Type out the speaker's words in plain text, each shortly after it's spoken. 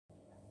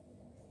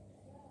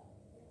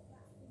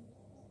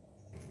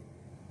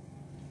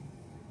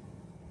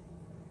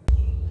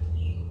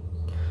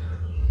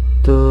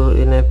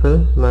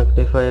enable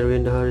magnifier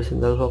window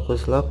horizontal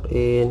focus lock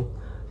in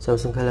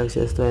Samsung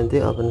Galaxy S20,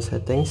 open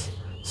settings,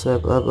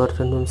 swipe up or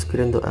turn home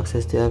screen to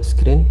access the app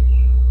screen,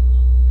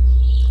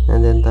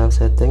 and then tap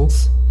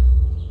settings.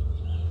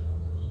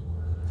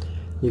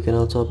 You can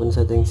also open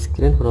settings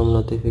screen from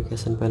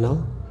notification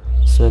panel,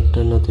 swipe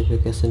down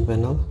notification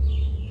panel,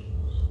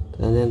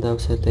 and then tap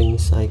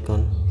settings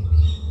icon.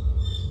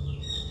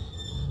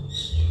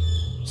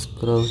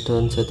 Scroll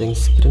down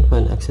settings screen,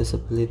 find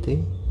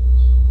accessibility,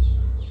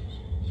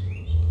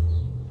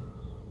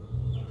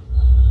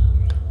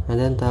 and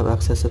then tap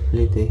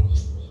accessibility.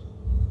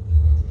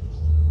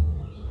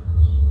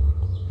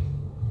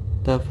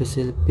 Tap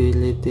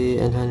visibility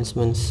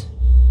enhancements,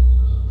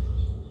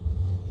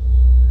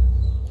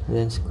 and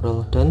then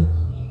scroll down,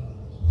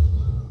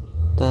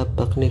 tap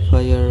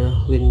magnifier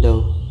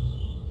window,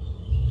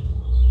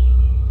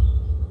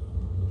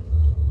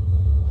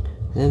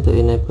 and then to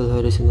enable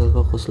horizontal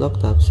focus lock,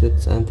 tap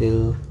switch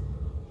until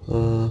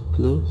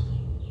blue,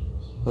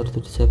 or to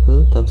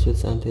disable, tap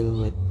switch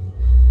until white.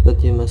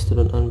 But you must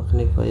turn on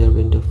magnifier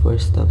window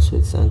first, tap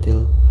switch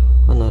until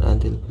on or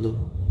until blue.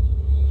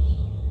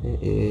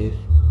 If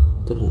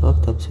turn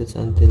off, tap switch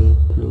until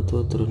blue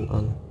to turn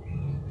on.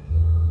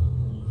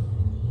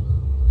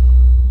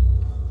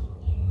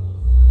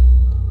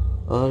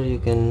 Or you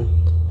can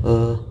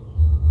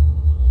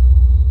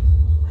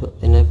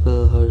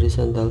enable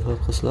horizontal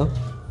focus lock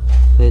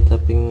by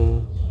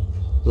tapping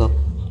lock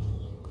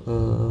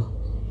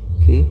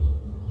key.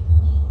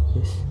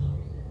 Yes.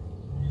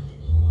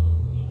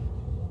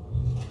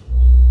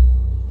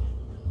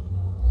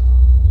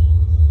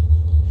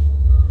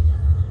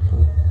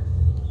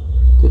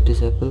 To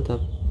disable,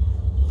 tap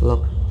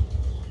lock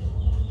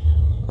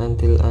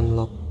until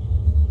unlock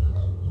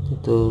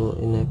to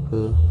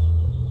enable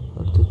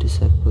or to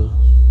disable.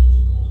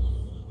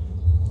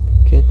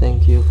 Okay,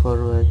 thank you for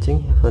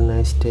watching. Have a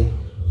nice day.